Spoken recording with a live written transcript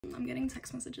I'm getting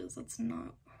text messages, that's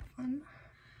not fun.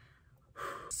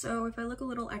 So if I look a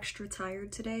little extra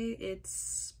tired today,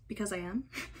 it's because I am.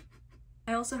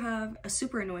 I also have a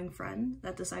super annoying friend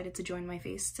that decided to join my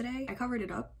face today. I covered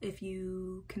it up. If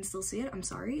you can still see it, I'm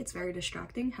sorry. It's very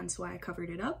distracting, hence why I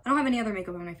covered it up. I don't have any other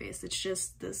makeup on my face. It's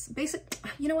just this basic,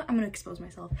 you know what? I'm gonna expose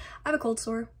myself. I have a cold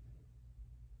sore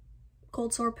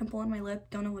pimple on my lip.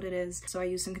 Don't know what it is. So I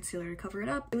used some concealer to cover it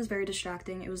up. It was very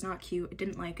distracting. It was not cute. I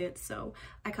didn't like it. So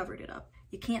I covered it up.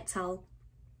 You can't tell.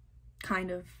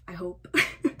 Kind of, I hope.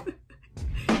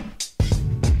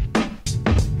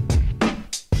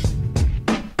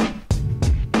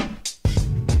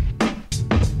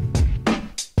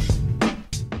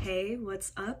 Hey,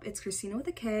 what's up? It's Christina with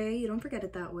a K. You don't forget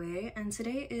it that way. And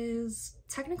today is,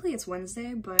 technically it's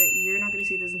Wednesday, but you're not gonna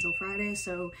see this until Friday,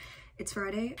 so it's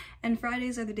Friday. And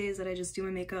Fridays are the days that I just do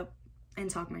my makeup and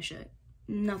talk my shit.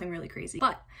 Nothing really crazy.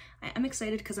 But I am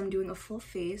excited because I'm doing a full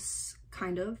face,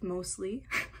 kind of, mostly,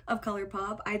 of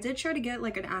ColourPop. I did try to get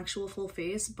like an actual full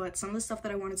face, but some of the stuff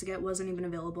that I wanted to get wasn't even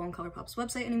available on ColourPop's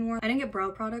website anymore. I didn't get brow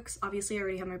products. Obviously, I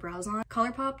already have my brows on.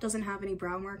 ColourPop doesn't have any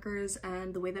brow markers,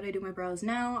 and the way that I do my brows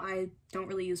now, I don't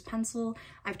really use pencil.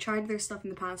 I've tried their stuff in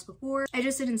the past before. I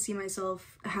just didn't see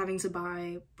myself having to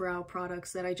buy brow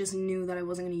products that I just knew that I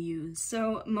wasn't gonna use.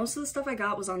 So most of the stuff I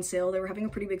got was on sale. They were having a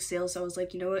pretty big sale, so I was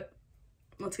like, you know what?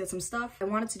 Let's get some stuff. I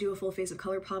wanted to do a full face of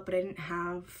ColourPop, but I didn't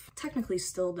have, technically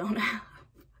still don't have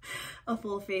a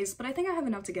full face, but I think I have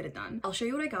enough to get it done. I'll show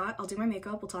you what I got. I'll do my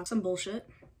makeup. We'll talk some bullshit.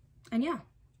 And yeah,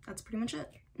 that's pretty much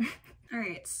it.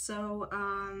 Alright, so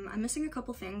I'm missing a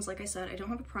couple things. Like I said, I don't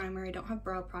have a primer, I don't have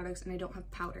brow products, and I don't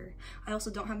have powder. I also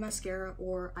don't have mascara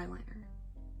or eyeliner.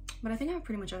 But I think I have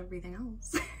pretty much everything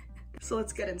else. So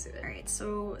let's get into it. All right,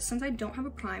 so since I don't have a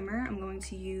primer, I'm going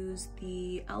to use the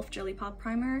E.L.F. Jelly Pop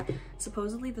Primer.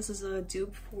 Supposedly this is a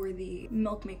dupe for the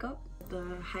Milk Makeup,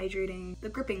 the hydrating, the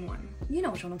gripping one. You know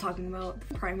which one I'm talking about,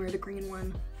 the primer, the green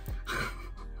one.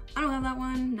 I don't have that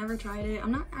one, never tried it.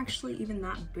 I'm not actually even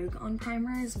that big on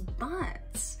primers,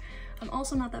 but I'm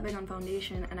also not that big on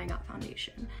foundation, and I got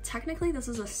foundation. Technically, this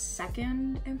is a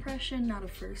second impression, not a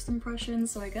first impression,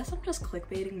 so I guess I'm just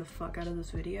clickbaiting the fuck out of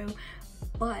this video.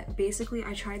 But basically,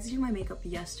 I tried to do my makeup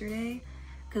yesterday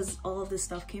because all of this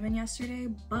stuff came in yesterday,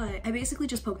 but I basically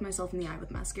just poked myself in the eye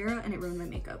with mascara and it ruined my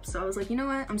makeup. So I was like, you know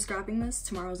what? I'm scrapping this.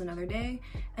 Tomorrow's another day,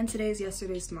 and today's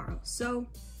yesterday's tomorrow. So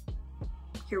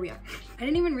here we are. I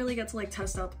didn't even really get to like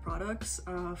test out the products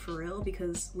for real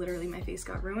because literally my face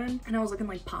got ruined and I was looking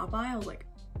like Popeye. I was like,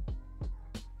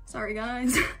 sorry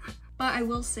guys. But I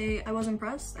will say I was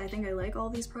impressed. I think I like all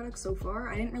these products so far.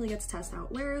 I didn't really get to test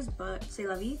out theirs, but c'est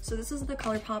la vie. So this is the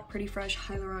ColourPop PrettyFresh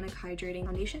Hyaluronic Hydrating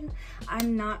Foundation.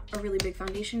 I'm not a really big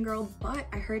foundation girl, but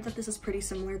I heard that this is pretty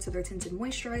similar to their tinted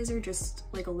moisturizer, just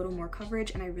like a little more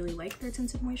coverage, and I really like their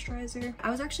tinted moisturizer. I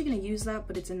was actually gonna use that,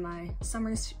 but it's in my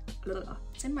summer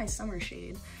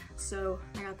shade. So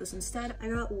I got this instead. I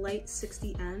got Light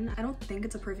 60N. I don't think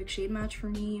it's a perfect shade match for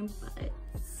me, but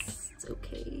it's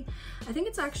okay. I think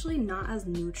it's actually not as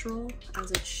neutral as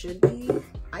it should be.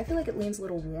 I feel like it leans a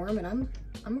little warm, and I'm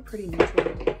a pretty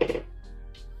neutral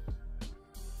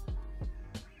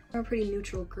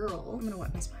girl. I'm gonna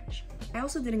wet my sponge. I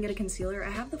also didn't get a concealer.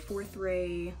 I have the 4th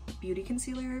Ray Beauty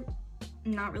Concealer.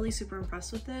 Not really super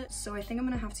impressed with it, so I think I'm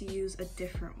gonna have to use a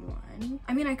different one.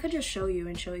 I mean, I could just show you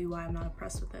why I'm not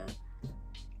impressed with it,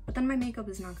 but then my makeup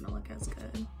is not gonna look as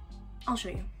good. I'll show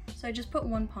you. So I just put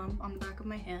one pump on the back of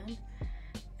my hand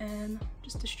and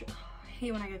just I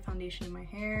hate when I get foundation in my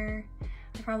hair.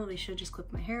 I probably should just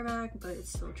clip my hair back, but it's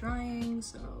still drying,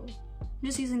 so I'm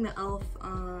just using the E.L.F.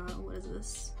 What is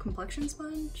this? Complexion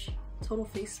sponge? Total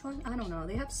face sponge? I don't know.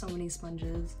 They have so many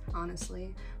sponges,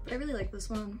 honestly. But I really like this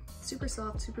one. Super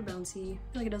soft, super bouncy. I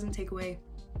feel like it doesn't take away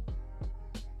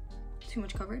too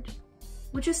much coverage,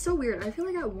 which is so weird. I feel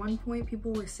like at one point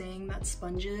people were saying that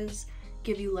sponges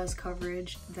give you less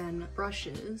coverage than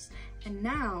brushes, and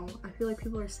now I feel like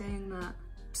people are saying that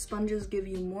sponges give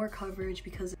you more coverage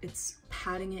because it's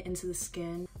patting it into the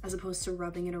skin as opposed to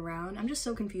rubbing it around. I'm just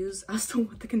so confused as to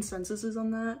what the consensus is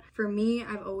on that. For me,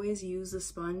 I've always used a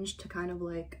sponge to kind of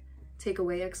like take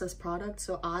away excess product,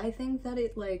 so I think that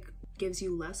it like gives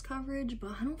you less coverage,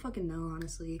 but I don't fucking know,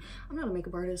 honestly. I'm not a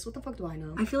makeup artist. What the fuck do I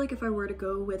know? I feel like if I were to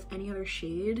go with any other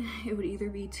shade, it would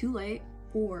either be too light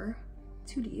or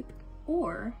too deep,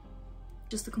 or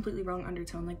just a completely wrong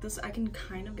undertone. Like this I can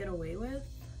kind of get away with.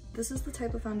 This is the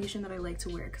type of foundation that I like to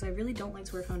wear because I really don't like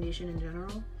to wear foundation in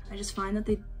general. I just find that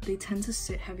they tend to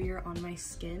sit heavier on my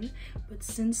skin, but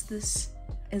since this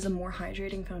is a more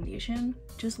hydrating foundation,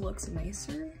 it just looks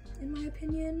nicer in my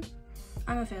opinion.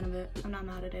 I'm a fan of it. I'm not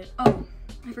mad at it. Oh,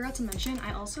 I forgot to mention,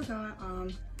 I also got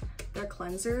their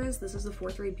cleansers. This is the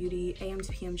 4-3 Beauty AM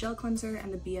to PM Gel Cleanser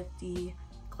and the BFD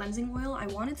Cleansing Oil. I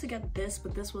wanted to get this,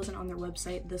 but this wasn't on their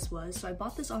website. This was. So I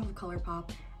bought this off of ColourPop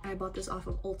and I bought this off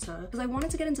of Ulta because I wanted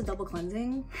to get into double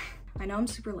cleansing. I know I'm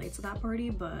super late to that party,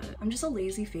 but I'm just a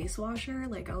lazy face washer.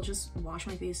 Like, I'll just wash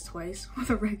my face twice with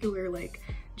a regular like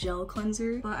gel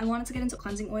cleanser. But I wanted to get into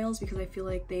cleansing oils because I feel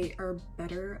like they are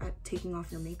better at taking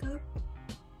off your makeup.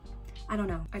 I don't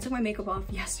know. I took my makeup off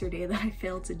yesterday that I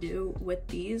failed to do with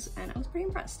these and I was pretty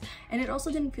impressed. And it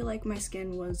also didn't feel like my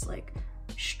skin was like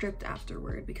stripped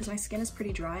afterward because my skin is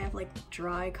pretty dry. I have like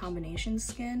dry combination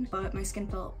skin, but my skin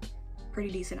felt pretty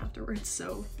decent afterwards,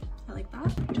 so I like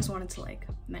that. I just wanted to like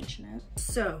mention it.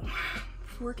 So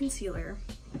for concealer,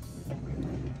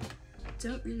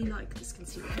 don't really like this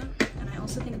concealer, and I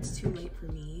also think it's too light for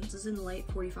me. This is in light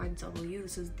 45W.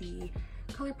 This is the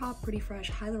ColourPop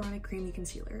PrettyFresh Hyaluronic Creamy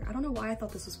Concealer. I don't know why I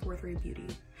thought this was 4-3 Beauty.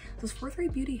 Does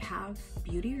 4-3 Beauty have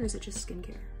beauty or is it just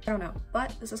skincare? I don't know,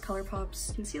 but this is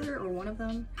ColourPop's concealer, or one of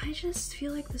them. I just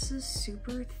feel like this is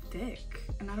super thick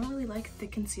and I don't really like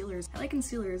thick concealers. I like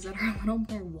concealers that are a little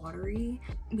more watery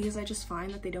because I just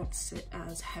find that they don't sit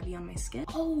as heavy on my skin.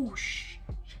 Oh shit.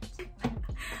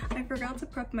 I forgot to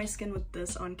prep my skin with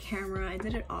this on camera. I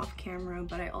did it off camera,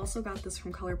 but I also got this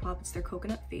from ColourPop. It's their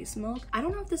coconut face milk. I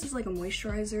don't know if this is like a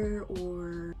moisturizer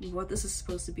or what this is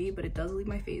supposed to be, but it does leave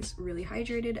my face really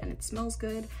hydrated and it smells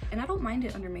good. And I don't mind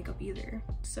it under makeup either.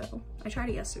 So I tried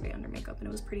it yesterday under makeup and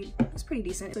it was pretty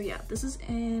decent. So yeah, this is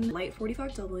in light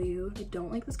 45W. I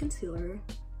don't like this concealer.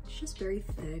 It's just very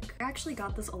thick. I actually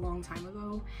got this a long time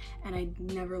ago and I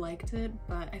never liked it,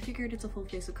 but I figured it's a full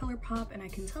face of ColourPop and I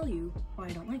can tell you why I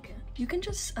don't like it. You can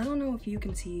just, I don't know if you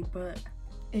can see, but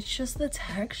it's just the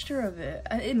texture of it.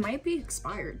 It might be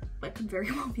expired. That could very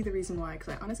well be the reason why, because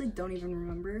I honestly don't even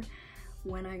remember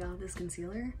when I got this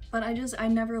concealer. But I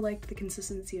never liked the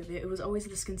consistency of it. It was always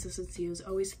this consistency. It was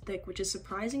always thick, which is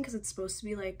surprising because it's supposed to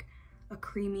be like a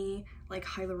creamy, like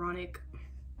hyaluronic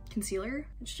concealer.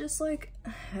 It's just like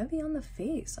heavy on the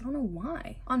face. I don't know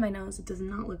why. On my nose, it does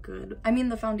not look good. I mean,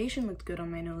 the foundation looked good on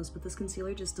my nose, but this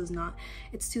concealer just does not.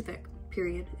 It's too thick,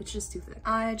 period. It's just too thick.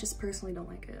 I just personally don't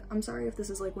like it. I'm sorry if this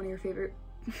is like one of your favorite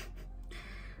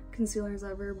concealers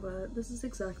ever, but this is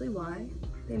exactly why.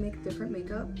 They make different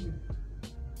makeup.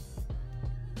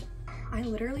 I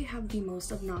literally have the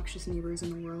most obnoxious neighbors in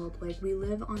the world. Like, we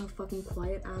live on a fucking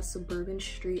quiet ass suburban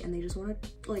street and they just want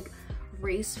to like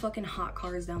race fucking hot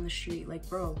cars down the street. Like,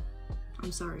 bro,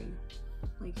 I'm sorry.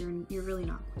 Like, you're really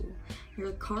not cool.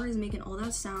 Your car is making all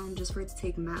that sound just for it to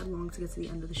take mad long to get to the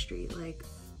end of the street. Like,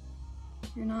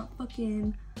 you're not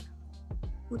fucking,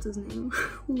 what's his name?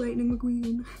 Lightning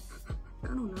McQueen. I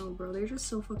don't know, bro. They're just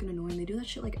so fucking annoying. They do that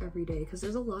shit like every day because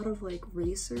there's a lot of like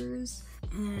racers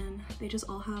and they just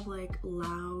all have like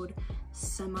loud,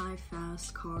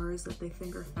 semi-fast cars that they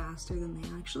think are faster than they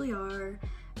actually are,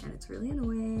 and it's really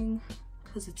annoying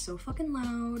because it's so fucking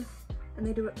loud and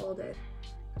they do it all day.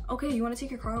 Okay, you want to take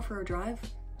your car out for a drive?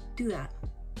 Do that.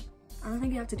 I don't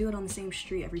think you have to do it on the same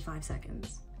street every 5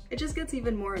 seconds. It just gets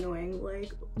even more annoying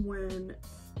like when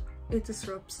it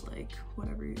disrupts like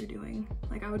whatever you're doing.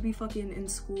 Like, I would be fucking in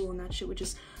school and that shit would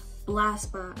just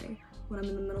blast by when I'm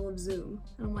in the middle of Zoom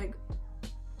and I'm like,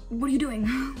 what are you doing?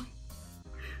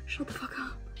 Shut the fuck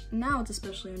up. Now it's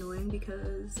especially annoying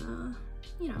because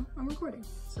you know, I'm recording,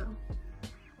 so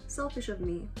selfish of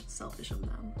me, selfish of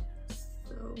them.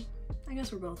 So I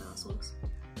guess we're both assholes.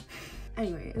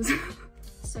 Anyways,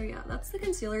 so yeah, that's the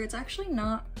concealer. It's actually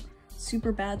not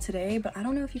super bad today, but I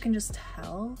don't know if you can just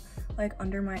tell, like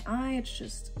under my eye, it's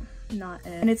just not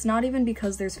it. And it's not even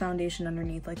because there's foundation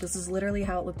underneath. Like, this is literally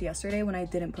how it looked yesterday when I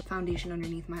didn't put foundation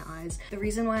underneath my eyes. The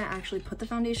reason why I actually put the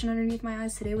foundation underneath my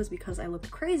eyes today was because I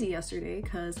looked crazy yesterday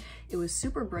because it was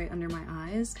super bright under my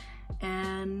eyes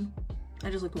and I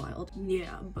just looked wild.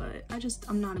 Yeah, but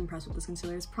I'm not impressed with this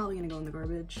concealer. It's probably gonna go in the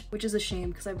garbage, which is a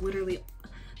shame because I've literally,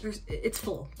 it's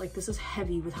full. Like, this is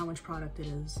heavy with how much product it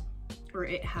is, or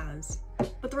it has.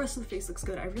 But the rest of the face looks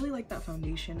good. I really like that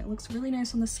foundation. It looks really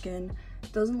nice on the skin.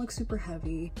 It doesn't look super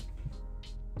heavy.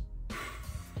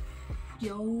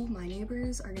 Yo, my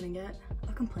neighbors are gonna get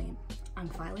a complaint. I'm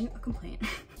filing a complaint.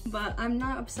 But I'm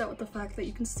not upset with the fact that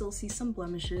you can still see some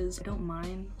blemishes. I don't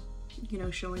mind, you know,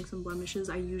 showing some blemishes.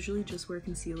 I usually just wear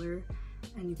concealer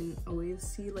and you can always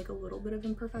see like a little bit of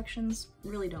imperfections.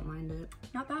 Really don't mind it.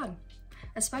 Not bad.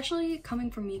 Especially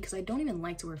coming from me because I don't even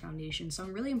like to wear foundation, so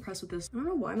I'm really impressed with this. I don't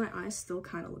know why my eyes still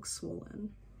kind of look swollen.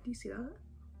 Do you see that?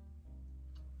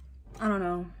 I don't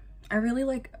know. I really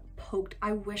like poked,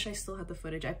 I wish I still had the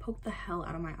footage. I poked the hell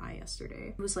out of my eye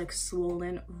yesterday. It was like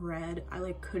swollen, red. I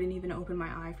like couldn't even open my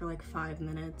eye for like 5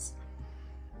 minutes.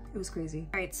 It was crazy.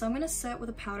 All right, so I'm gonna set with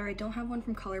a powder. I don't have one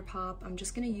from ColourPop. I'm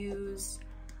just gonna use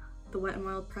the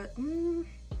WetNWild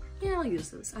yeah, I'll use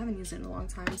this. I haven't used it in a long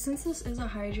time. Since this is a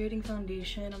hydrating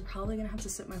foundation, I'm probably gonna have to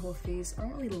set my whole face. I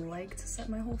don't really like to set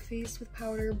my whole face with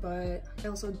powder, but I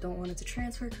also don't want it to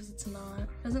transfer because it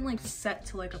doesn't like set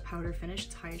to like a powder finish.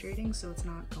 It's hydrating, so it's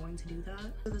not going to do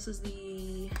that. So this is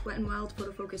the WetNWild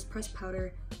Photo Focus Pressed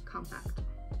Powder Compact.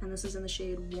 And this is in the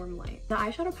shade Warm Light. The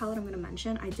eyeshadow palette I'm gonna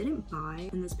mention, I didn't buy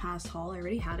in this past haul. I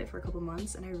already had it for a couple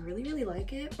months and I really, really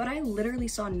like it, but I literally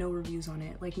saw no reviews on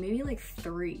it, like maybe like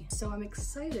 3. So I'm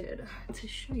excited to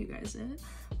show you guys it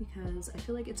because I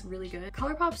feel like it's really good.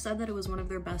 ColourPop said that it was one of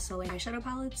their best-selling eyeshadow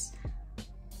palettes.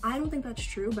 I don't think that's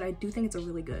true, but I do think it's a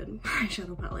really good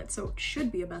eyeshadow palette. So it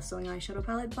should be a best-selling eyeshadow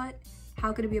palette, but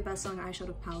how could it be a best-selling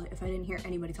eyeshadow palette if I didn't hear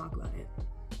anybody talk about it?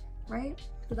 Right?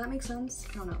 Does that make sense?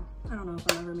 I don't know. I don't know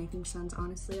if I'm ever making sense,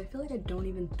 honestly. I feel like I don't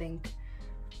even think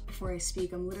before I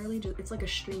speak. I'm literally just, it's like a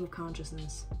stream of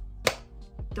consciousness.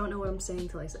 Don't know what I'm saying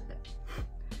till I say it.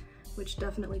 Which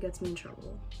definitely gets me in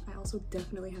trouble. I also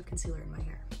definitely have concealer in my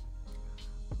hair.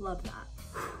 Love that.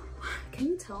 Can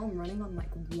you tell I'm running on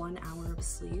like 1 hour of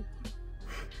sleep?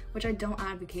 Which I don't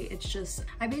advocate. It's just,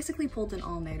 I basically pulled an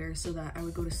all-nighter so that I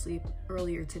would go to sleep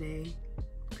earlier today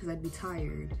because I'd be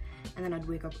tired, and then I'd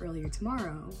wake up earlier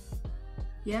tomorrow.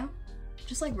 Yeah,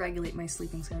 just like regulate my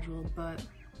sleeping schedule, but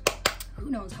who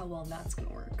knows how well that's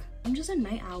gonna work. I'm just a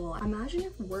night owl. Imagine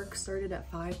if work started at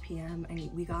 5 p.m.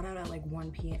 and we got out at like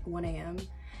 1 a.m.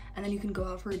 and then you can go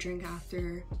out for a drink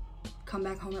after, come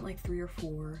back home at like 3 or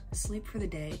 4, sleep for the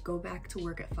day, go back to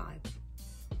work at 5.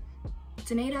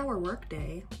 It's an 8-hour work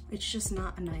day. It's just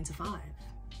not a 9 to 5.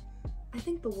 I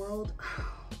think the world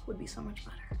would be so much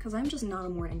better because I'm just not a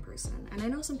morning person. And I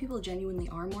know some people genuinely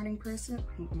are morning people,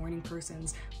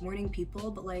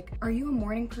 but like, are you a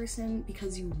morning person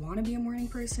because you want to be a morning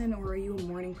person, or are you a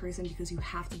morning person because you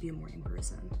have to be a morning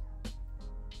person?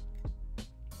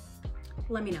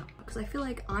 Let me know, because I feel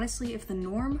like honestly, if the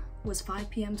norm was 5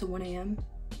 p.m. to 1 a.m.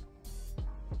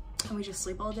 and we just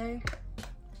sleep all day,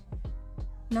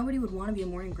 nobody would want to be a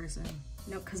morning person.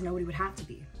 No, because nobody would have to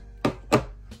be.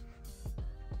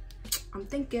 I'm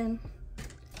thinking.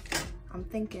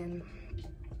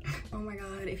 Oh my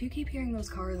god, if you keep hearing those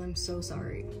cars, I'm so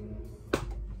sorry.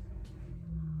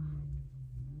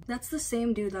 That's the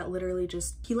same dude that literally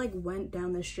just, he like went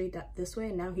down the street this way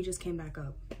and now he just came back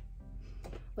up.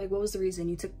 Like, what was the reason?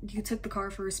 You took the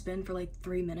car for a spin for like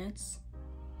 3 minutes?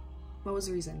 What was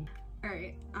the reason?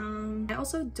 Alright, I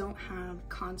also don't have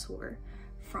contour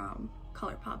from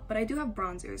ColourPop, but I do have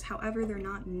bronzers. However, they're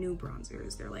not new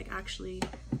bronzers. They're like actually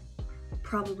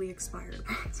probably expired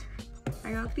bronzer.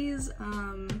 I got these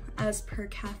as per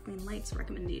Kathleen Light's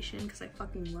recommendation because I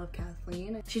fucking love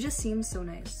Kathleen. She just seems so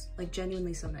nice, like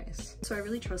genuinely so nice. So I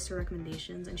really trust her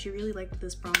recommendations, and she really liked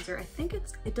this bronzer. I think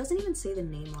it doesn't even say the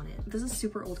name on it. This is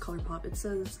super old ColourPop. It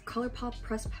says ColourPop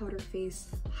Pressed Powder Face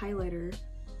Highlighter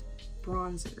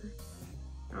Bronzer.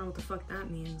 I don't know what the fuck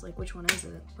that means, like which one is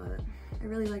it, but I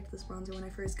really liked this bronzer when I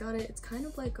first got it. It's kind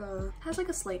of like has like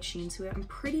a slight sheen to it. I'm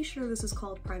pretty sure this is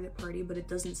called Private Party, but it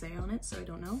doesn't say on it, so I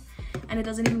don't know. And it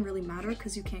doesn't even really matter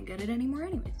because you can't get it anymore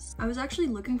anyways. I was actually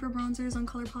looking for bronzers on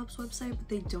ColourPop's website, but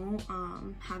they don't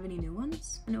have any new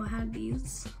ones. I know I had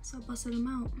these, so I busted them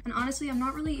out. And honestly, I'm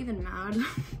not really even mad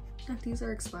that these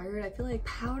are expired. I feel like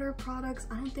powder products,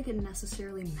 I don't think it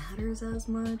necessarily matters as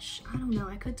much. I don't know,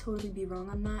 I could totally be wrong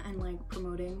on that and like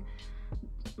promoting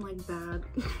like bad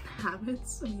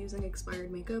habits of using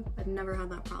expired makeup. I've never had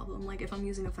that problem. Like if I'm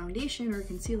using a foundation or a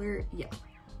concealer, yeah.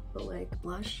 But like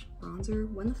blush, bronzer,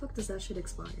 when the fuck does that shit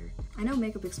expire? I know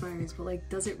makeup expires, but like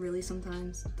does it really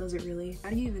sometimes? Does it really? How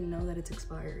do you even know that it's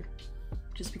expired?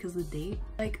 Just because of the date?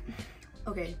 Like,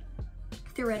 okay,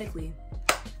 theoretically,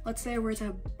 let's say I were to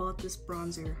have bought this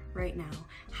bronzer right now.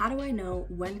 How do I know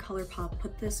when ColourPop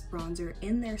put this bronzer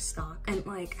in their stock and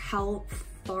like how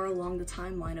far along the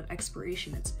timeline of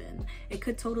expiration it's been? It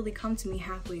could totally come to me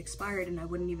halfway expired and I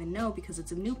wouldn't even know because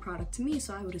it's a new product to me,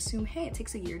 so I would assume, hey, it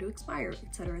takes a year to expire,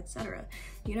 etc, etc.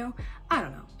 You know? I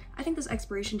don't know. I think this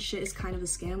expiration shit is kind of a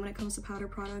scam when it comes to powder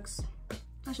products.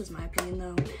 That's just my opinion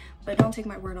though. But don't take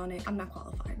my word on it. I'm not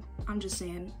qualified. I'm just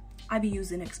saying, I be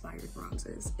using expired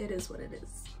bronzers. It is what it is.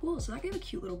 Cool, so that gave a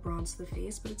cute little bronze to the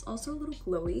face, but it's also a little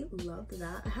glowy. Love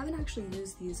that. I haven't actually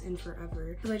used these in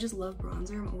forever because I just love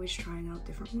bronzer. I'm always trying out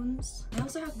different ones. I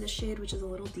also have this shade, which is a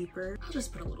little deeper. I'll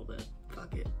just put a little bit.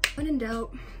 Fuck it. When in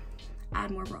doubt,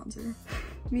 add more bronzer.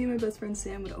 Me and my best friend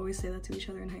Sam would always say that to each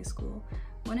other in high school.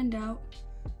 When in doubt,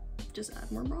 just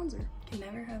add more bronzer. You can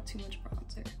never have too much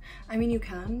bronzer. I mean, you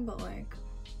can, but like,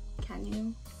 can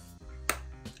you?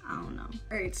 I don't know.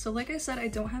 All right, so like I said, I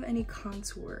don't have any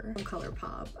contour from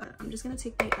ColourPop. I'm just gonna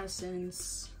take the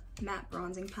Essence matte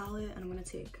bronzing palette, and I'm gonna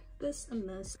take this and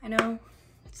this. I know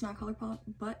it's not ColourPop,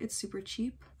 but it's super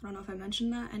cheap. I don't know if I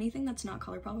mentioned that. Anything that's not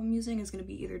ColourPop I'm using is gonna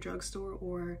be either drugstore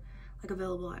or like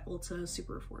available at Ulta,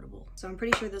 super affordable. So I'm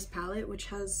pretty sure this palette, which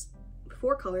has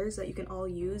 4 colors that you can all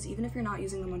use, even if you're not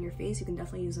using them on your face, you can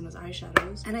definitely use them as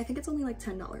eyeshadows. And I think it's only like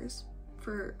 $10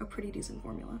 for a pretty decent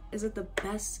formula. Is it the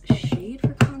best shade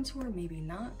for contour? Maybe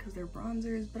not, because they're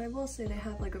bronzers, but I will say they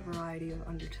have like a variety of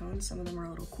undertones. Some of them are a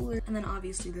little cooler, and then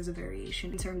obviously there's a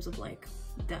variation in terms of like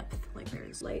depth. Like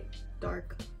there's light,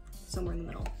 dark, somewhere in the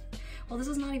middle. Well, this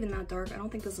is not even that dark. I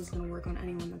don't think this is gonna work on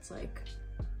anyone that's like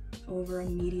over a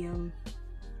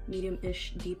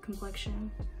medium-ish deep complexion.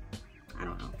 I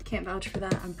don't know. Can't vouch for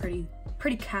that. I'm pretty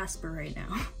Casper right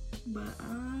now. But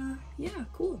yeah,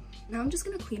 cool. Now I'm just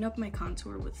gonna clean up my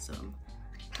contour with some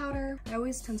powder. I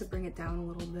always tend to bring it down a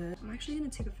little bit. I'm actually gonna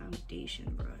take a foundation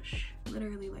brush,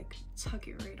 literally like tuck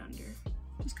it right under.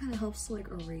 Just kind of helps to like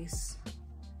erase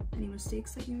any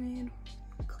mistakes that you made,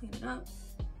 clean it up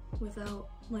without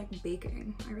like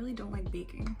baking. I really don't like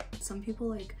baking. Some people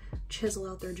like chisel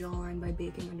out their jawline by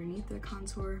baking underneath their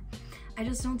contour. I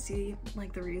just don't see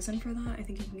like the reason for that. I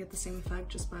think you can get the same effect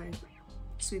just by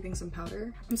sweeping some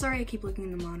powder. I'm sorry I keep looking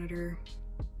in the monitor.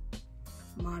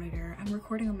 I'm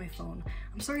recording on my phone.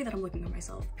 I'm sorry that I'm looking at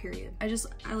myself, period. I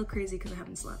look crazy because I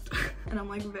haven't slept and I'm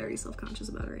like very self-conscious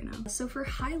about it right now. So for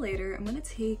highlighter, I'm gonna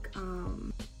take,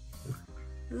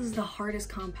 this is the hardest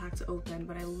compact to open,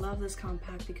 but I love this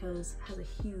compact because it has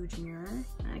a huge mirror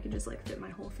and I can just like fit my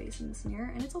whole face in this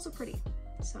mirror, and it's also pretty,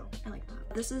 so I like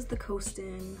that. This is the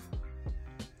Coastin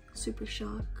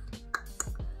Supershock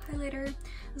highlighter.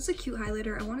 This is a cute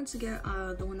highlighter. I wanted to get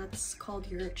the one that's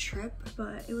called Your Trip,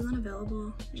 but it was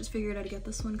unavailable. I just figured I'd get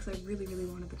this one because I really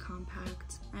wanted the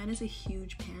compact, and it's a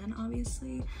huge pan,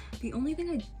 obviously. The only thing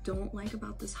I don't like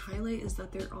about this highlight is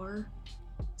that there are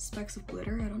specks of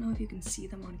glitter. I don't know if you can see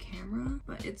them on camera,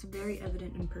 but it's very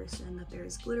evident in person that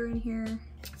there's glitter in here.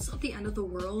 It's not the end of the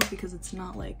world because it's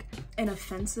not like an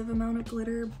offensive amount of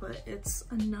glitter, but it's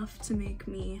enough to make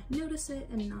me notice it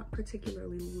and not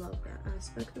particularly love that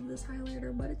aspect of this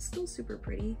highlighter, but it's still super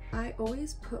pretty. I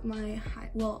always put my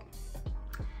well,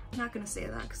 I'm not gonna say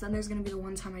that because then there's gonna be the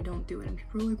one time I don't do it and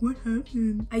people are like, what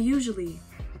happened? I usually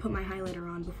put my highlighter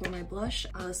on before my blush.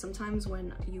 Sometimes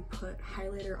when you put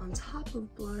highlighter on top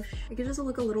of blush, it can just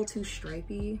look a little too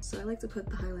stripy. So I like to put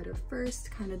the highlighter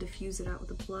first, kind of diffuse it out with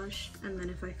the blush. And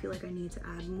then if I feel like I need to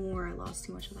add more, I lost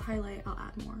too much of the highlight, I'll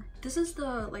add more. This is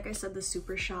the, like I said, the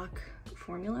Supershock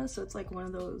formula. So it's like one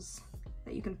of those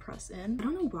that you can press in. I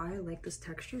don't know why I like this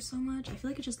texture so much. I feel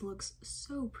like it just looks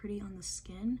so pretty on the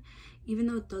skin, even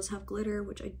though it does have glitter,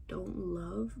 which I don't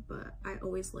love, but I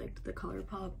always liked the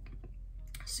ColourPop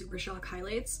Supershock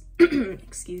highlights.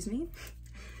 Excuse me,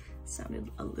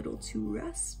 sounded a little too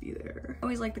raspy there. I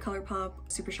always like the ColourPop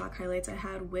Supershock highlights. I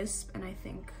had Wisp and I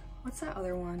think, what's that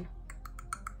other one?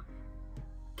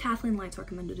 Kathleen Lights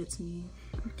recommended it to me.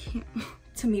 I can't,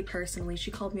 to me personally.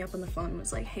 She called me up on the phone and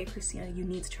was like, hey Christina, you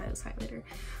need to try this highlighter.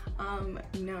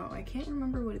 No, I can't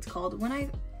remember what it's called.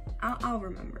 When I'll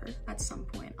remember at some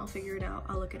point. I'll figure it out.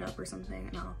 I'll look it up or something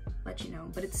and I'll let you know.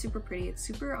 But it's super pretty. It's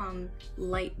super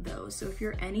light though. So if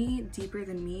you're any deeper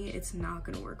than me, it's not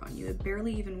gonna work on you. It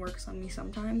barely even works on me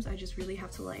sometimes. I just really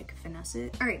have to like finesse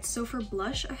it. All right, so for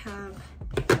blush, I have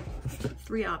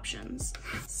 3 options.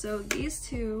 So these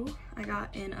two I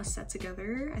got in a set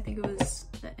together. I think it was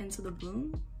the Into the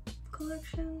Bloom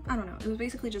collection. I don't know. It was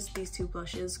basically just these 2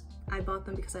 blushes. I bought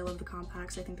them because I love the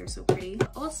compacts. I think they're so pretty.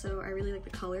 Also, I really like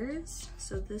the colors.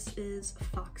 So this is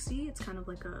Foxy. It's kind of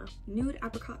like a nude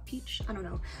apricot peach. I don't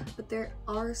know. But there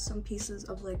are some pieces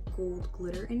of like gold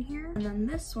glitter in here. And then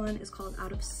this one is called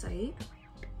Out of Sight,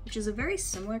 which is a very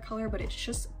similar color, but it's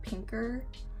just pinker.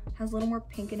 Has a little more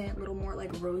pink in it, a little more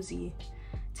like rosy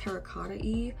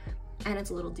terracotta-y, and it's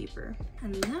a little deeper.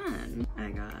 And then I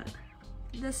got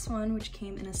this one, which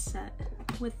came in a set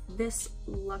with this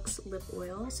Luxe lip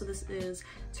oil. So this is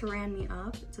Taran Me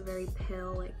Up. It's a very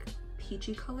pale, like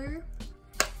peachy color.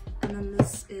 And then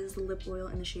this is the lip oil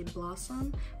in the shade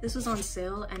Blossom. This was on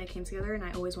sale and it came together, and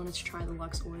I always wanted to try the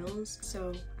Luxe oils,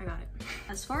 so I got it.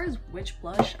 As far as which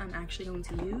blush I'm actually going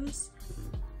to use,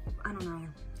 I don't know.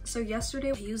 So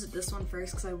yesterday I used this one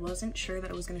first because I wasn't sure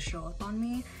that it was going to show up on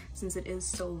me since it is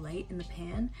so light in the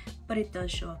pan, but it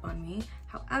does show up on me.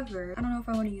 However, I don't know if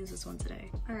I want to use this one today.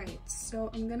 All right,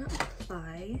 so I'm gonna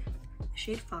apply the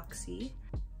shade Foxy.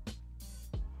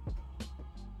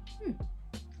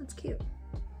 That's cute.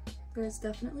 There's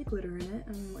definitely glitter in it,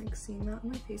 and I'm like seeing that on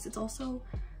my face. It's also,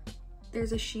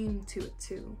 there's a sheen to it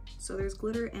too. So there's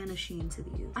glitter and a sheen to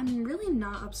these. I'm really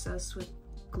not obsessed with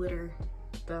glitter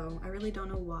though. I really don't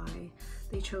know why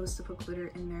they chose to put glitter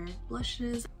in their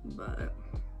blushes, but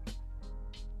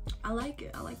I like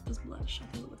it. I like this blush.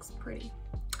 I think it looks pretty.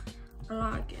 I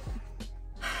like it.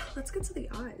 Let's get to the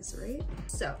eyes, right?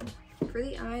 So for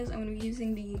the eyes, I'm gonna be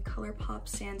using the ColourPop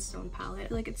Sandstone palette. I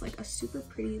feel like it's like a super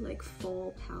pretty like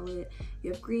fall palette.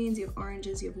 You have greens, you have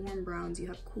oranges, you have warm browns, you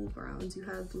have cool browns, you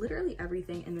have literally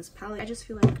everything in this palette. I just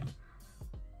feel like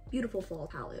beautiful fall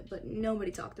palette, but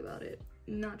nobody talked about it.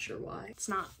 Not sure why. It's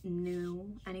not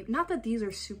new. Not that these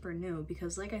are super new,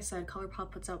 because like I said,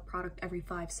 ColourPop puts out product every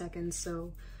 5 seconds,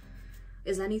 so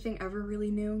is anything ever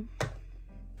really new?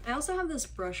 I also have this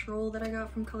brush roll that I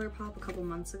got from ColourPop a couple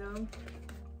months ago.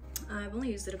 I've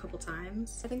only used it a couple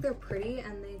times. I think they're pretty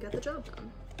and they get the job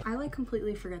done. I like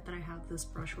completely forget that I have this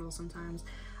brush roll sometimes.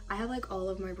 I have like all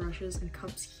of my brushes and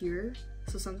cups here,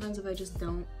 so sometimes if I just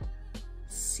don't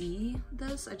see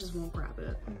this, I just won't grab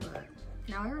it. But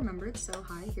now I remember it, so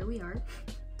hi, here we are.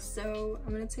 So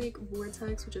I'm gonna take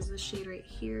Vortex, which is this shade right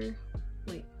here.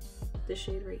 Wait, this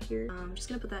shade right here. I'm just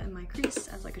gonna put that in my crease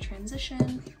as like a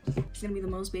transition. It's gonna be the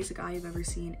most basic eye you've ever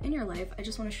seen in your life. I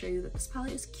just want to show you that this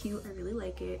palette is cute. I really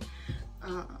like it.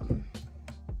 And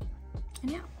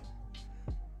yeah.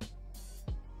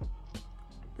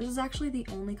 This is actually the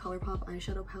only ColourPop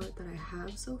eyeshadow palette that I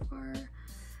have so far.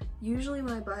 Usually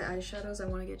when I buy eyeshadows, I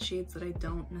want to get shades that I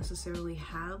don't necessarily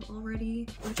have already,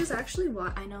 which is actually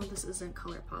why I know this isn't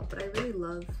ColourPop, but I really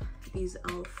love these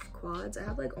E.L.F. quads. I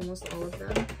have like almost all of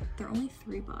them. They're only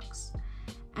 $3.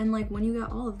 And like when you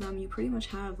get all of them, you pretty much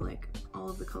have like all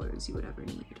of the colors you would ever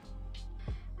need.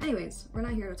 Anyways, we're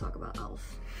not here to talk about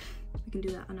E.L.F. We can do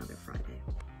that another Friday.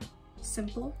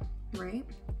 Simple, right?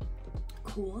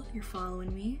 Cool, you're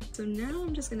following me. So now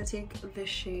I'm just gonna take this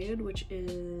shade, which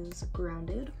is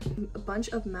Grounded. A bunch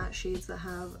of matte shades that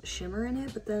have shimmer in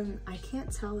it, but then I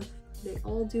can't tell if they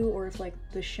all do or if like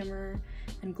the shimmer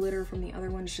and glitter from the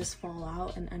other ones just fall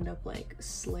out and end up like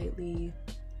slightly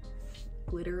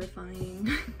glitterifying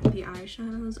the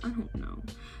eyeshadows. I don't know.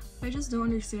 I just don't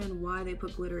understand why they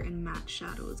put glitter in matte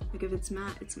shadows. Like if it's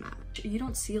matte, it's matte. You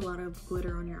don't see a lot of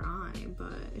glitter on your eye,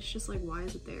 but it's just like, why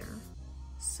is it there?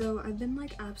 So I've been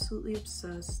like absolutely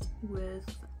obsessed with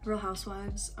Real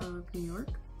Housewives of New York.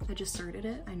 I just started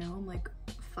it. I know I'm like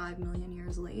 5 million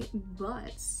years late,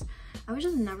 but I was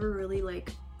just never really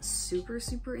like super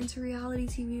into reality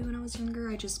TV when I was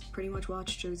younger. I just pretty much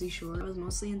watched Jersey Shore. I was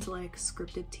mostly into like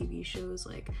scripted TV shows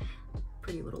like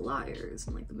Pretty Little Liars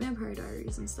and like The Vampire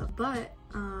Diaries and stuff. But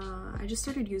I just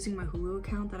started using my Hulu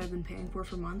account that I've been paying for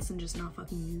months and just not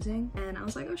fucking using. And I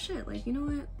was like, oh shit, like, you know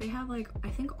what? They have like, I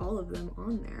think all of them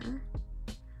on there.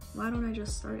 Why don't I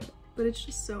just start it? But it's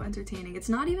just so entertaining. It's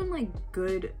not even like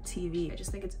good TV. I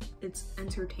just think it's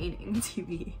entertaining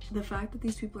TV. The fact that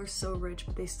these people are so rich,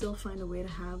 but they still find a way to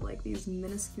have like these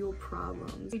minuscule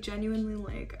problems. They genuinely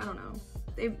like, I don't know.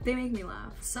 They make me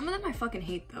laugh. Some of them I fucking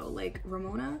hate though. Like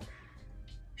Ramona,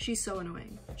 she's so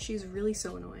annoying. She's really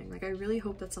so annoying. Like I really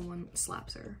hope that someone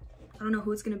slaps her. I don't know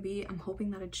who it's gonna be. I'm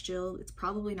hoping that it's Jill. It's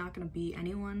probably not gonna be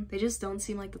anyone. They just don't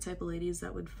seem like the type of ladies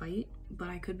that would fight, but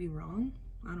I could be wrong.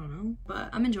 I don't know, but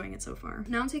I'm enjoying it so far.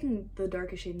 Now I'm taking the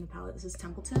darkest shade in the palette. This is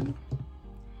Templeton.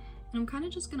 And I'm kind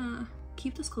of just gonna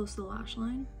keep this close to the lash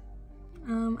line. I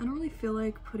don't really feel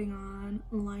like putting on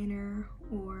liner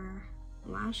or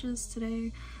lashes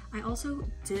today. I also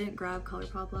didn't grab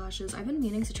ColourPop lashes. I've been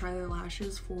meaning to try their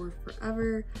lashes for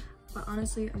forever, but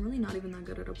honestly, I'm really not even that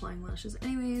good at applying lashes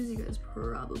anyways. You guys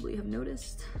probably have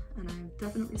noticed, and I've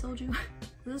definitely told you.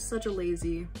 This is such a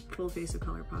lazy full face of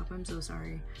ColourPop. I'm so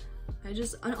sorry.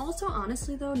 And also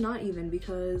honestly though, not even,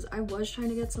 because I was trying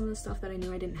to get some of the stuff that I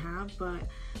knew I didn't have, but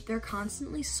they're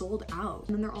constantly sold out.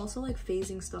 And then they're also like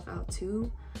phasing stuff out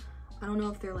too. I don't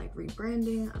know if they're like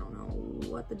rebranding, I don't know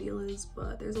what the deal is,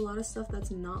 but there's a lot of stuff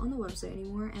that's not on the website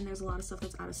anymore, and there's a lot of stuff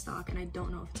that's out of stock, and I don't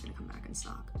know if it's gonna come back in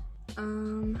stock.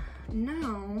 Now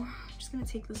I'm just gonna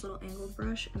take this little angled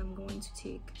brush and I'm going to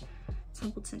take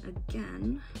Templeton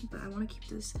again, but I want to keep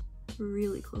this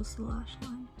really close to the lash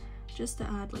line, just to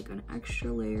add like an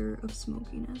extra layer of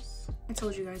smokiness. I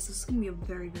told you guys this is gonna be a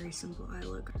very simple eye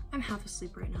look. I'm half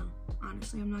asleep right now,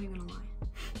 honestly, I'm not even gonna lie.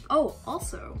 Oh,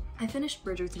 also, I finished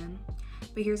Bridgerton,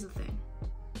 but here's the thing.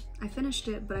 I finished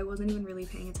it, but I wasn't even really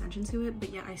paying attention to it,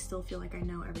 but yet I still feel like I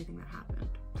know everything that happened.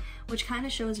 Which kind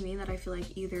of shows me that I feel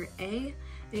like either A,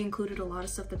 they included a lot of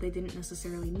stuff that they didn't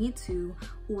necessarily need to,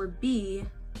 or B,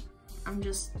 I'm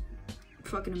just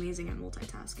fucking amazing at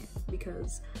multitasking,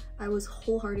 because I was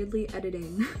wholeheartedly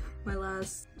editing my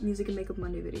last Music and Makeup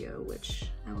Monday video, which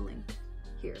I will link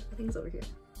here. I think it's over here.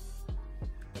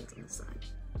 I think it's on this side.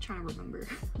 I'm trying to remember,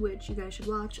 which you guys should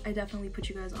watch. I definitely put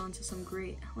you guys onto some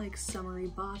great like summery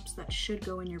bops that should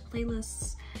go in your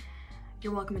playlists.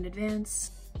 You're welcome in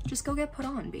advance. Just go get put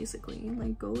on, basically.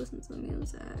 Like, go listen to the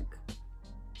music.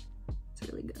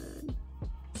 It's really good.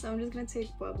 So I'm just gonna take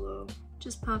Pueblo,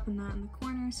 just popping that in the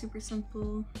corner, super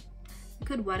simple. You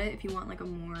could wet it if you want like a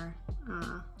more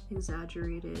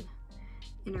exaggerated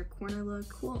inner corner look.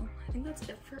 Cool. I think that's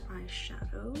it for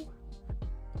eyeshadow.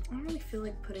 I don't really feel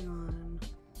like putting on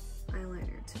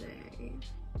eyeliner today.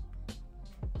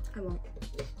 I won't.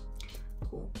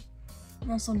 Cool. I'm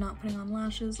also not putting on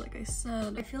lashes, like I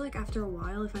said. I feel like after a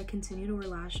while, if I continue to wear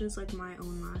lashes, like my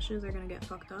own lashes are gonna get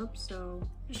fucked up. So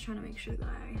I'm just trying to make sure that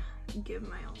I give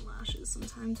my own lashes some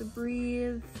time to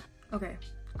breathe. Okay,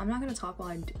 I'm not gonna talk while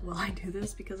I do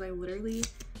this because I literally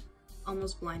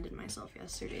almost blinded myself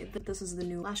yesterday. This is the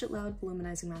new Lash It Loud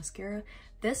Voluminizing Mascara.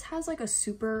 This has like a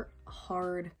super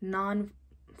hard,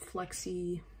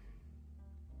 non-flexy,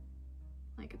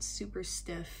 like it's super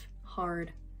stiff,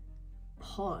 hard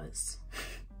pause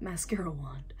mascara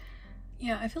wand.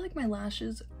 Yeah, I feel like my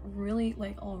lashes really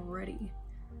like already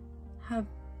have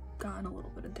gotten a little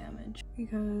bit of damage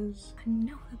because I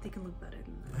know that they can look better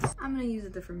than this. I'm gonna use a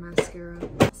different mascara.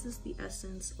 This is the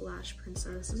Essence Lash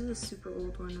Princess. This is a super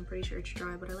old one. I'm pretty sure it's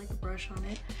dry, but I like the brush on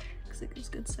it because it gives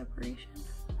good separation.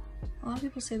 A lot of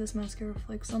people say this mascara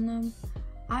flakes on them.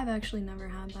 I've actually never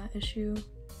had that issue.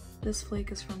 This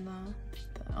flake is from the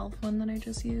E.L.F one that I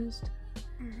just used.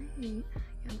 Alright,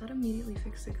 yeah, that immediately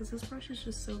fixed it because this brush is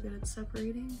just so good at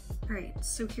separating. Alright,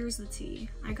 so here's the tea.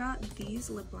 I got these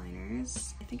lip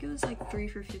liners. I think it was like 3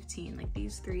 for $15. Like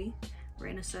these 3 were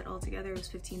in a set all together. It was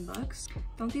 15 bucks.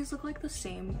 Don't these look like the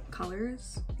same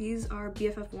colors? These are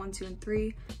BFF 1, 2, and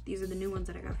 3. These are the new ones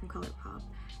that I got from ColourPop.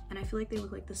 And I feel like they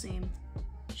look like the same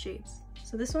shades.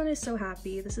 So this one is So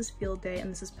Happy, this is Field Day,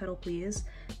 and this is Petal Please.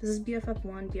 This is BFF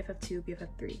 1, BFF 2, BFF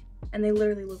 3. And they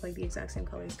literally look like the exact same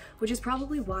colors, which is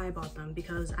probably why I bought them,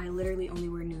 because I literally only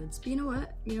wear nudes. But you know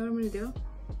what? You know what I'm gonna do?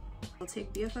 I'll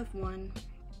take BFF 1,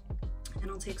 and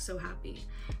I'll take So Happy,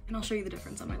 and I'll show you the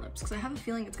difference on my lips, because I have a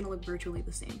feeling it's gonna look virtually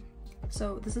the same.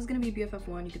 So this is gonna be BFF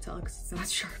 1, you can tell because it's not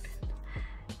sharpened.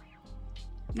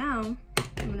 Now,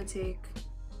 I'm gonna take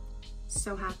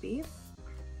So Happy.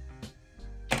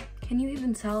 Can you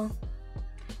even tell?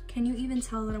 Can you even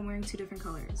tell that I'm wearing 2 different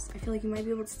colors? I feel like you might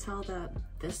be able to tell that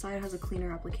this side has a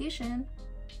cleaner application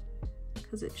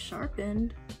because it's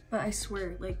sharpened, but I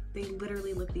swear, like, they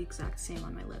literally look the exact same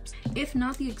on my lips. If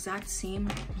not the exact same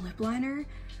lip liner,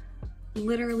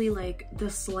 literally like the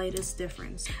slightest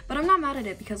difference. But I'm not mad at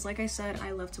it because, like I said,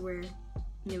 I love to wear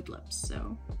nude lips.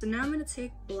 So now I'm gonna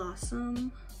take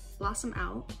Blossom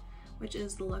Out, which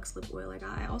is the Luxe Lip Oil I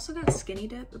got. I also got Skinny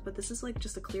Dip, but this is like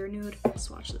just a clear nude. I'll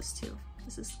swatch this too.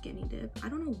 This is Skinny Dip. I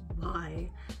don't know why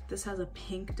this has a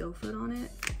pink doe foot on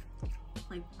it,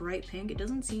 like bright pink. It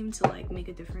doesn't seem to like make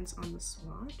a difference on the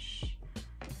swatch,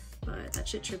 but that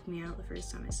shit tripped me out the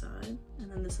first time I saw it. And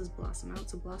then this is Blossom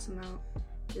Out. So Blossom Out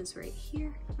is right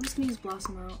here. I'm just gonna use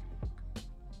Blossom Out.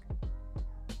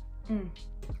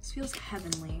 This feels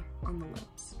heavenly on the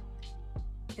lips.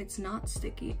 It's not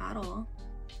sticky at all.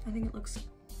 I think it looks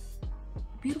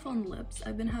beautiful on the lips.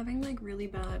 I've been having like really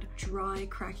bad, dry,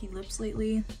 cracky lips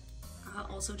lately.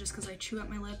 Also just because I chew at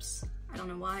my lips. I don't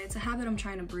know why. It's a habit I'm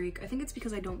trying to break. I think it's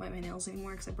because I don't bite my nails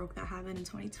anymore because I broke that habit in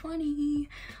 2020.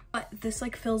 But this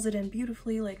like fills it in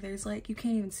beautifully. Like there's like, you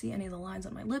can't even see any of the lines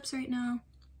on my lips right now.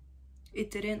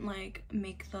 It didn't like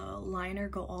make the liner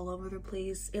go all over the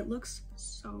place. It looks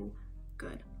so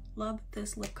good. Love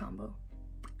this lip combo.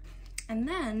 And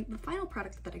then the final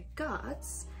product that I got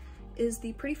is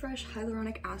the PrettyFresh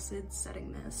Hyaluronic Acid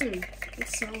Setting Mist. It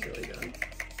smells really good.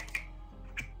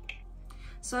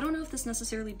 So I don't know if this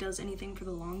necessarily does anything for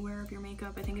the long wear of your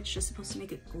makeup. I think it's just supposed to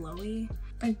make it glowy.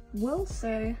 I will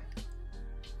say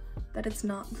that it's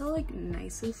not the like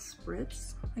nicest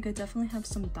spritz. Like I definitely have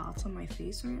some dots on my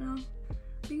face right now.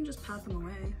 You can just pat them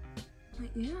away. But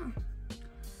yeah,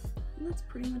 that's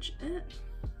pretty much it,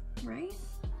 right?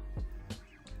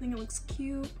 I think it looks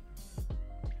cute.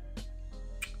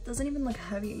 Doesn't even look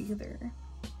heavy either.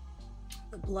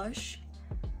 The blush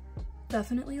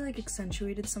definitely like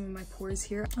accentuated some of my pores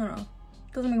here. I don't know,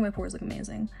 doesn't make my pores look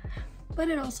amazing, but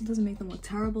it also doesn't make them look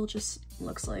terrible. Just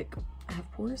looks like I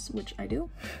have pores, which I do.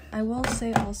 I will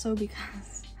say also,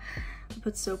 because I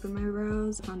put soap in my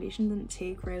brows, the foundation didn't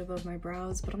take right above my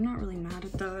brows, but I'm not really mad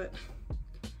at that.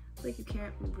 like you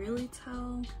can't really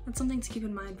tell. That's something to keep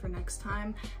in mind for next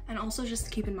time. And also just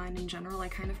to keep in mind in general, I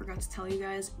kind of forgot to tell you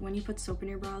guys, when you put soap in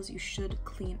your brows, you should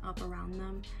clean up around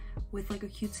them with like a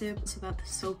Q-tip so that the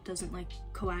soap doesn't like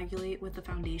coagulate with the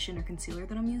foundation or concealer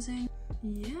that I'm using.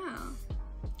 Yeah,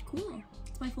 cool.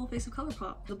 It's my full face of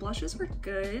ColourPop. The blushes were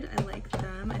good, I liked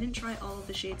them. I didn't try all of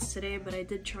the shades today, but I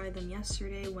did try them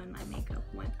yesterday when my makeup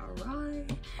went awry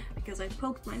because I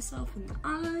poked myself in the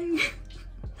eye.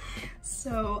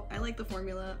 So I like the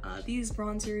formula. These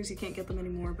bronzers, you can't get them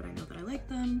anymore, but I know that I like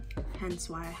them, hence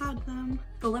why I had them.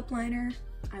 The lip liner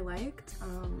I liked.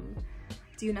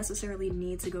 Do you necessarily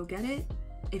need to go get it?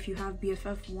 If you have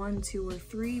BFF 1, 2, or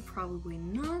 3, probably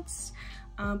not.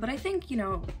 But I think, you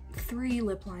know, 3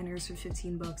 lip liners for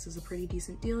 15 bucks is a pretty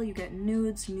decent deal. You get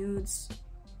nudes. Nudes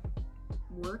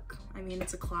work. I mean,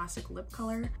 it's a classic lip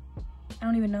color. I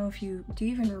don't even know if do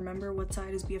you even remember what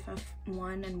side is BFF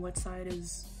 1 and what side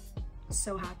is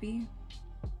So Happy?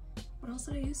 What else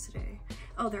did I use today?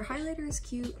 Oh, their highlighter is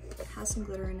cute, has some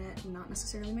glitter in it, not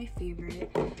necessarily my favorite.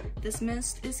 This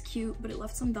mist is cute, but it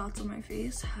left some dots on my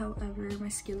face. However, my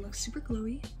skin looks super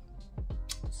glowy,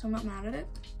 so I'm not mad at it.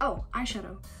 Oh,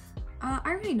 eyeshadow. I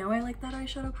already know I like that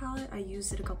eyeshadow palette. I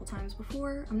used it a couple times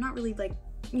before. I'm not really like,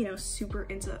 you know, super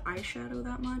into eyeshadow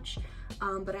that much,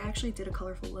 but I actually did a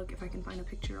colorful look. If I can find a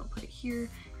picture, I'll put it here.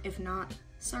 If not,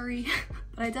 sorry.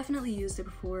 But I definitely used it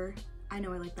before. I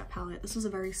know I like that palette. This was a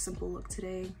very simple look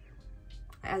today,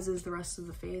 as is the rest of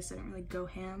the face. I didn't really go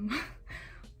ham.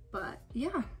 But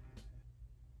yeah,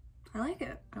 I like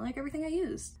it. I like everything I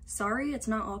used. Sorry it's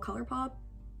not all ColourPop.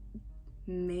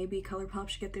 Maybe ColourPop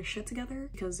should get their shit together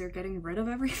because they're getting rid of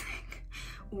everything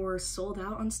or sold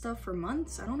out on stuff for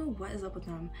months. I don't know what is up with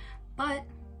them, but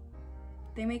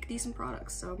they make decent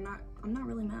products, so I'm not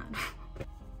really mad. I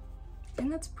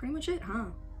think that's pretty much it, huh?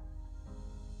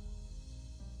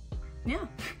 Yeah.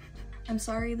 I'm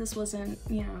sorry this wasn't,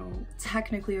 you know,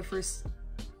 technically a first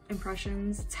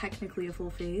impressions, technically a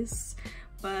full face,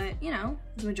 but you know,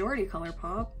 the majority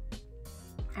ColourPop.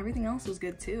 Everything else was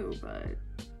good too, but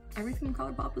everything in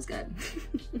ColourPop was good.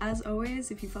 As always,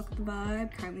 if you fuck with the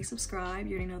vibe, kindly subscribe.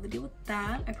 You already know the deal with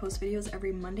that. I post videos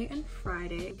every Monday and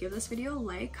Friday. Give this video a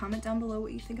like, comment down below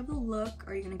what you think of the look.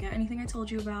 Are you gonna get anything I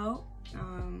told you about?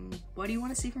 What do you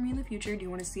want to see from me in the future? Do you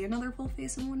want to see another full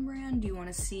face in one brand? Do you want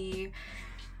to see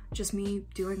just me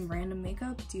doing random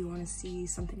makeup? Do you want to see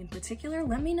something in particular?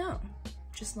 Let me know.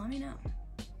 Just let me know.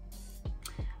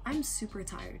 I'm super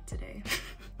tired today.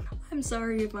 I'm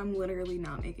sorry if I'm literally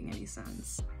not making any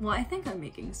sense. Well, I think I'm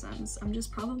making sense. I'm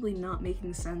just probably not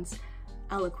making sense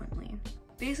eloquently.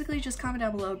 Basically, just comment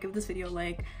down below, give this video a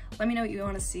like, let me know what you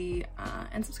want to see,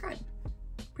 and subscribe.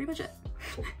 Pretty much it.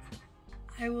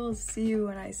 I will see you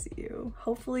when I see you.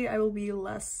 Hopefully, I will be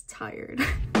less tired.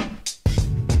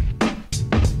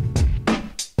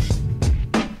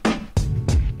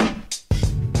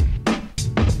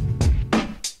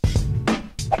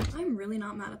 Really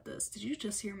not mad at this. Did you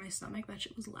just hear my stomach? That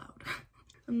shit was loud.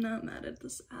 I'm not mad at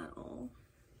this at all.